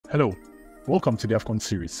Hello, welcome to the AFCON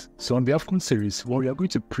series. So on the AFCON series, we are going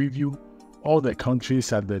to preview all the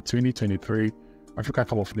countries at the 2023 Africa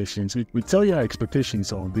Cup of Nations. We tell you our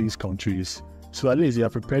expectations on these countries, so at least you are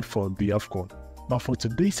prepared for the AFCON. But for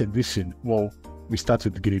today's edition, we start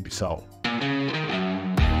with Guinea Bissau.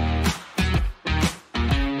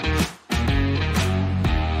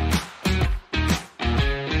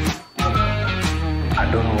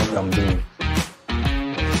 I don't know what I'm doing.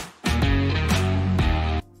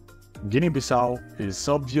 Guinea Bissau is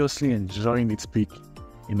obviously enjoying its peak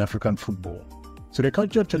in African football. So the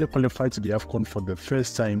country actually qualified to the AFCON for the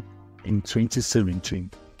first time in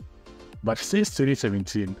 2017. But since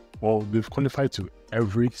 2017, they've qualified to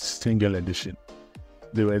every single edition.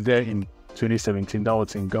 They were there in 2017, that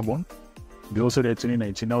was in Gabon. They also there in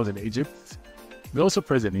 2019, that was in Egypt. They're also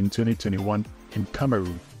present in 2021 in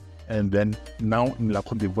Cameroon. And then now in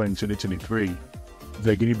Cote d'Ivoire in 2023,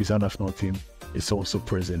 the Guinea Bissau national team is also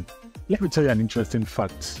present. Let me tell you an interesting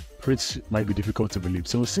fact, which might be difficult to believe.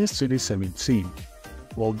 So since 2017,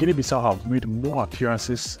 Guinea Bissau have made more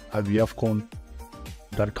appearances at the AFCON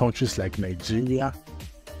than countries like Nigeria,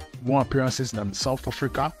 more appearances than South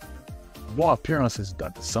Africa, more appearances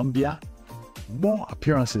than Zambia, more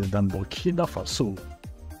appearances than Burkina Faso,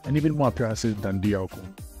 and even more appearances than DR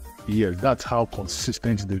Congo. Yes, that's how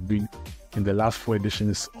consistent they've been in the last 4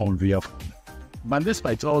 editions on the AFCON. But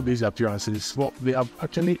despite all these appearances, they have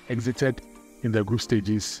actually exited in the group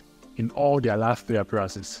stages in all their last 3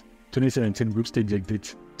 appearances. 2017 group stage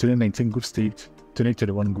exit, 2019 group stage,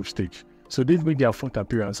 2021 group stage. So this being their 4th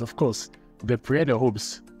appearance. Of course, the prayer, the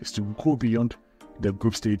hopes is to go beyond the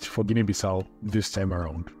group stage for Guinea-Bissau this time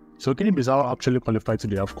around. So Guinea-Bissau actually qualified to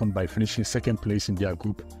the AFCON by finishing 2nd place in their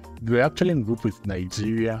group. They were actually in group with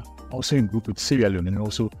Nigeria, also in group with Sierra Leone, and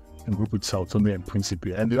also in group with Sao Tome and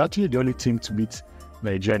Principe. And they're actually the only team to beat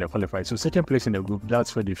Nigeria in the qualifier. So 2nd place in the group,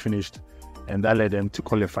 that's where they finished. And that led them to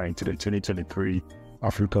qualify into the 2023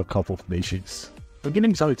 Africa Cup of Nations. So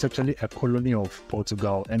Guinea-Bissau is actually a colony of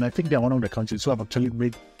Portugal. And I think they're one of the countries who have actually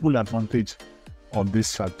made full advantage of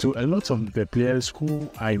this fact. So a lot of the players who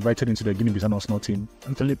are invited into the Guinea-Bissau national team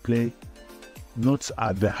actually play not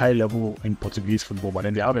at the high level in Portuguese football, but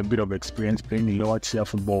then they have a bit of experience playing in lower tier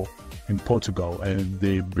football in Portugal, and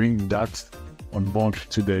they bring that on board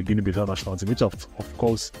to the Guinea-Bissau national team, which of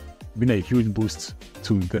course been a huge boost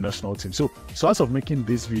to the national team. So as of making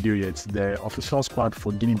this video yet, the official squad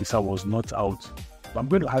for Guinea-Bissau was not out. But I'm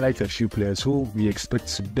going to highlight a few players who we expect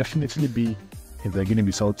to definitely be in the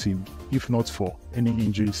Guinea-Bissau team, if not for any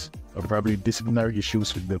injuries or probably disciplinary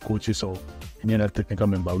issues with the coaches or any other technical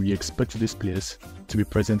member. We expect these players to be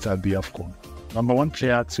present at the AFCON. Number 1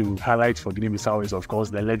 player to highlight for Guinea-Bissau is, of course,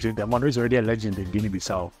 the legend. The man who is already a legend in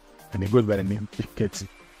Guinea-Bissau, and he goes by the name Piquete.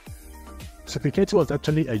 So Piquete was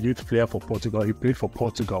actually a youth player for Portugal. He played for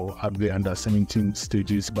Portugal at the under-17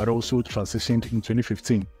 stages, but also transitioned in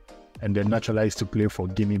 2015 and then naturalized to play for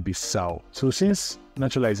Guinea-Bissau. So since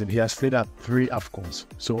naturalizing, he has played at 3 AFCONs.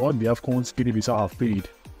 So all the AFCONs Guinea-Bissau have played,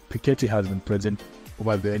 Piquete has been present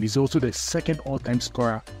over there, and he's also the 2nd all-time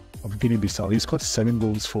scorer of Guinea-Bissau. He scored 7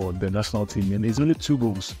 goals for the national team, and he's only 2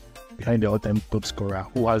 goals behind the all-time top scorer,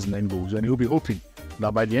 who has 9 goals. And he'll be hoping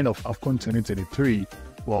that by the end of AFCON 2023, it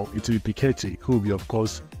will be Piquete who will be, of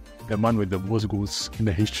course, the man with the most goals in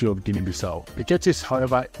the history of Guinea-Bissau. Piquete is,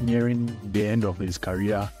 however, nearing the end of his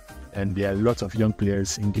career, and there are lots of young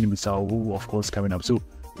players in Guinea-Bissau who, of course, coming up. So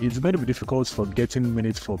it's going to be difficult for getting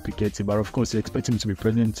minutes for Piquete, but of course, you expect him to be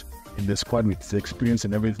present in the squad with his experience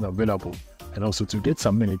and everything available, and also to get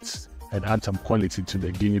some minutes and add some quality to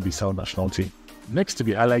the Guinea-Bissau national team. Next to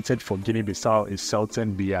be highlighted for Guinea-Bissau is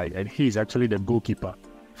Selton Bi, and he is actually the goalkeeper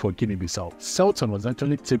for Guinea-Bissau. Selton was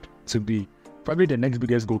actually tipped to be probably the next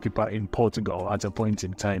biggest goalkeeper in Portugal at a point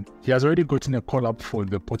in time. He has already gotten a call-up for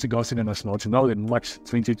the Portugal senior national team. Now in March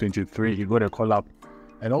 2023, he got a call-up.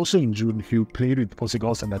 And also in June, he played with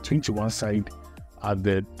Portugal's under-21 side at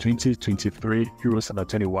the 2023 Euros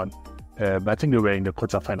under-21. But I think they were in the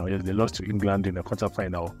quarterfinal. Yes, they lost to England in the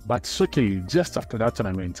quarterfinal. But Soke, just after that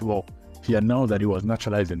tournament, he announced that he was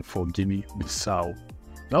naturalizing for Guinea-Bissau.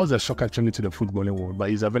 That was a shock actually to the footballing world,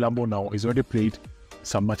 but he's available now. He's already played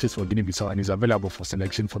some matches for Guinea-Bissau and is available for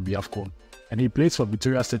selection for the AFCON. And he plays for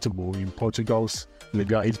Vitória Setúbal in Portugal's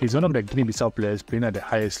Liga. He's one of the Guinea-Bissau players playing at the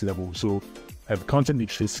highest level. So counting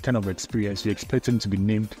his kind of experience, we expect him to be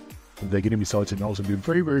named in the Guinea-Bissau team and also be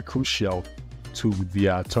very, very crucial to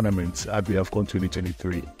their tournament at the AFCON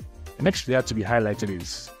 2023. The next player to be highlighted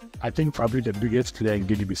is, I think, probably the biggest player in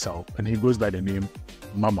Guinea-Bissau, and he goes by the name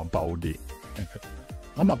Mama Baldé.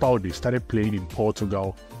 Mama Baldé started playing in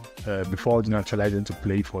Portugal before naturalizing to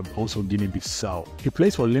play for also Guinea Bissau. He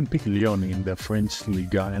plays for Olympique Lyon in the French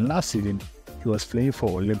Liga, and last season he was playing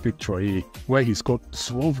for Olympique Troyes, where he scored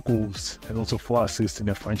 12 goals and also 4 assists in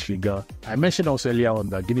the French Liga. I mentioned also earlier on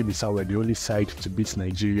that Guinea Bissau were the only side to beat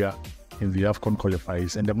Nigeria in the AFCON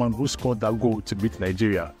qualifiers, and the man who scored that goal to beat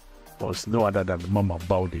Nigeria was no other than Mama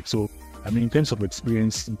Baldé. So, I mean, in terms of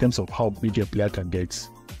experience, in terms of how big a player can get,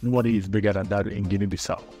 nobody is bigger than that in Guinea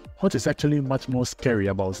Bissau. What is actually much more scary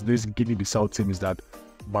about this Guinea Bissau team is that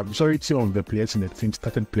majority of the players in the team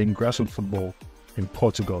started playing grassroots football in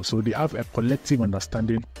Portugal. So they have a collective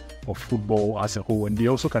understanding of football as a whole, and they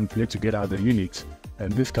also can play together as a unit.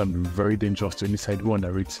 And this can be very dangerous to any side who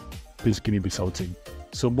underrates this Guinea Bissau team.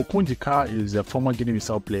 So Bokundika is a former Guinea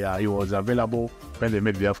Bissau player. He was available when they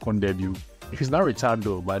made the AFCON debut. He's now retired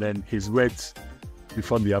though, but then his words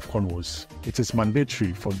before the AFCON was, it is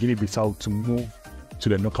mandatory for Guinea Bissau to move to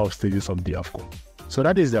the knockout stages of the AFCON. So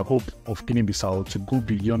that is the hope of Guinea Bissau, to go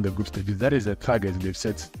beyond the group stages. That is the target they've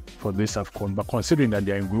set for this AFCON. But considering that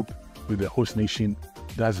they are in group with the host nation,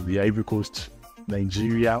 that's the Ivory Coast,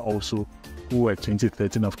 Nigeria also, who were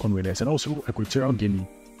 2013 AFCON winners, and also Equatorial Guinea,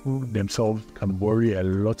 who themselves can worry a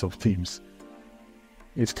lot of teams.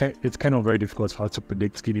 It's kind of very difficult for us to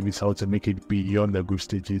predict Guinea Bissau to make it beyond the group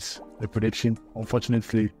stages. The prediction,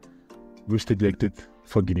 unfortunately, group stage elected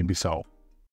for Guinea Bissau.